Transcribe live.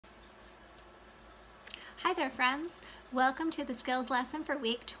Hi there, friends. Welcome to the skills lesson for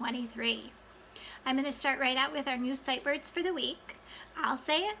week 23. I'm going to start right out with our new sight words for the week. I'll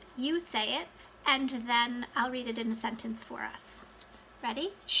say it, you say it, and then I'll read it in a sentence for us.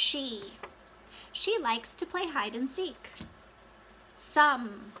 Ready? She. She likes to play hide and seek.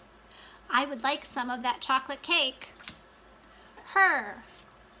 Some. I would like some of that chocolate cake. Her.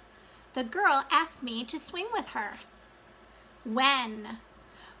 The girl asked me to swing with her. When.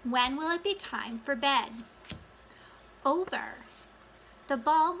 When will it be time for bed? Over. The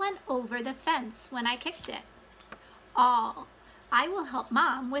ball went over the fence when I kicked it. All. I will help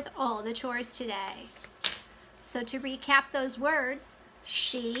Mom with all the chores today. So to recap those words,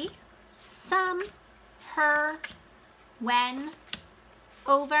 she, some, her, when,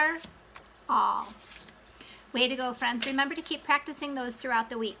 over, all. Way to go, friends. Remember to keep practicing those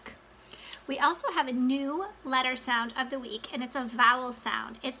throughout the week. We also have a new letter sound of the week, and it's a vowel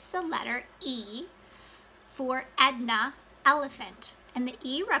sound. It's the letter E for Edna, elephant, and the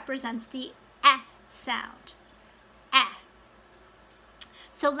E represents the sound.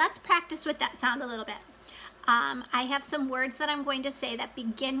 So let's practice with that sound a little bit. I have some words that I'm going to say that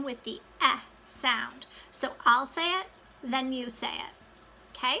begin with the sound. So I'll say it, then you say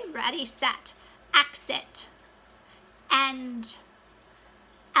it. Okay, ready, set. Exit, end,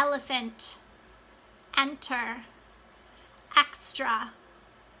 elephant, enter, extra,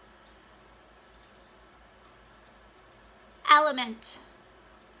 element,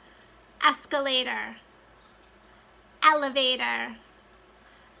 escalator, elevator,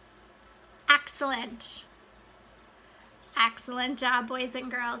 excellent. Excellent job, boys and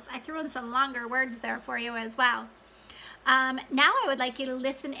girls. I threw in some longer words there for you as well. Now I would like you to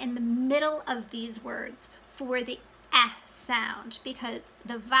listen in the middle of these words for the sound, because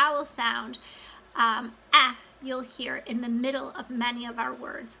the vowel sound, you'll hear in the middle of many of our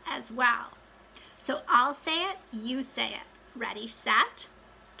words as well. So I'll say it, you say it. Ready, set,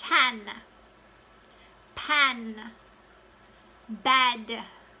 10, pen, bed,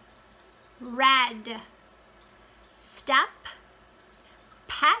 red, step,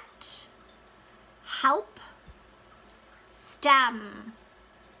 pet, help, stem.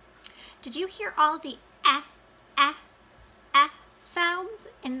 Did you hear all the sounds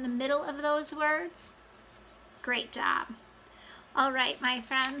in the middle of those words? Great job. All right, my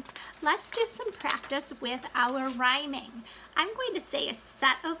friends, let's do some practice with our rhyming. I'm going to say a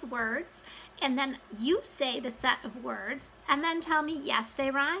set of words, and then you say the set of words, and then tell me yes,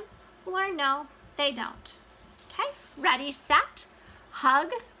 they rhyme, or no, they don't. Okay, ready, set,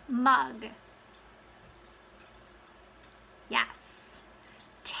 hug, mug. Yes.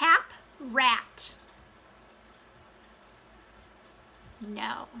 Tap, rat.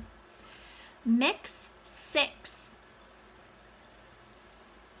 No. Mix, six.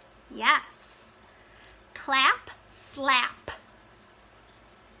 Yes. Clap, slap.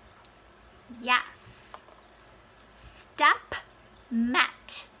 Yes. Step,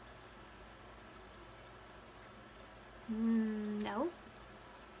 met. No.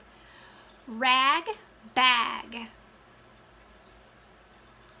 Rag, bag.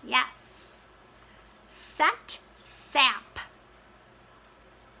 Yes. Set, sap.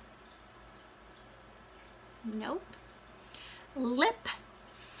 Nope. Lip,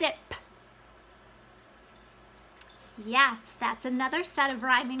 sip. Yes, that's another set of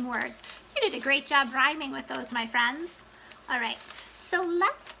rhyming words. You did a great job rhyming with those, my friends. All right, so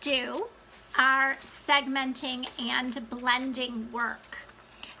let's do our segmenting and blending work.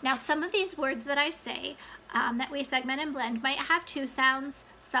 Now, some of these words that I say that we segment and blend might have 2 sounds,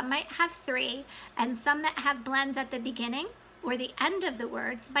 some might have 3, and some that have blends at the beginning or the end of the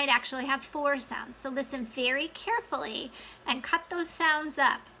words might actually have 4 sounds. So listen very carefully and cut those sounds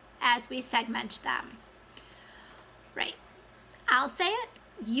up as we segment them. Right. I'll say it,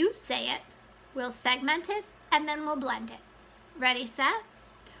 you say it, we'll segment it, and then we'll blend it. Ready, set?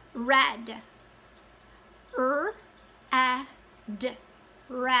 Red. D.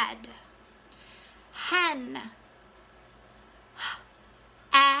 Red. Hen.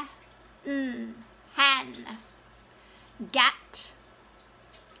 Hen. Get.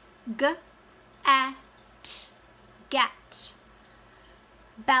 Get.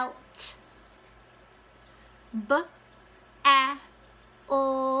 Belt. Belt.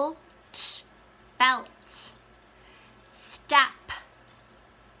 Belt. Step.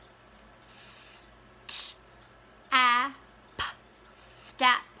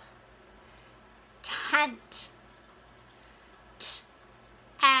 Step. Tent.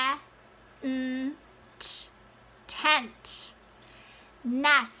 Tent.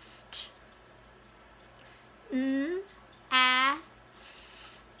 Nest.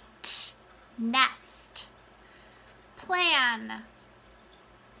 Nest. plan.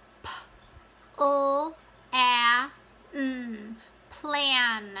 P-L-A-N,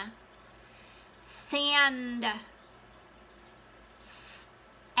 plan. Sand.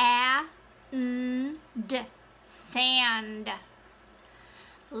 S-A-N-D, sand.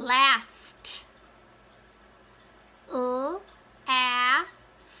 Last. L-A-S-T,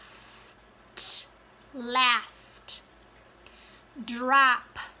 last.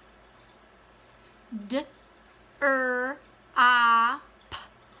 Drop. D-R-A-P,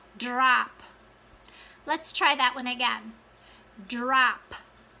 drop. Let's try that one again. Drop.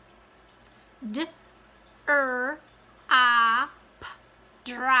 D-R-A-P,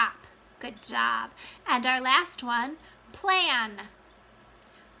 drop. Good job. And our last one, plan.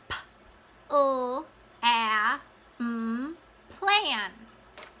 P-L-A-N, plan.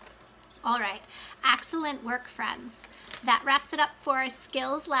 All right, excellent work, friends. That wraps it up for our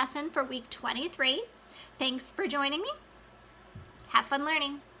skills lesson for week 23. Thanks for joining me. Have fun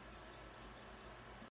learning.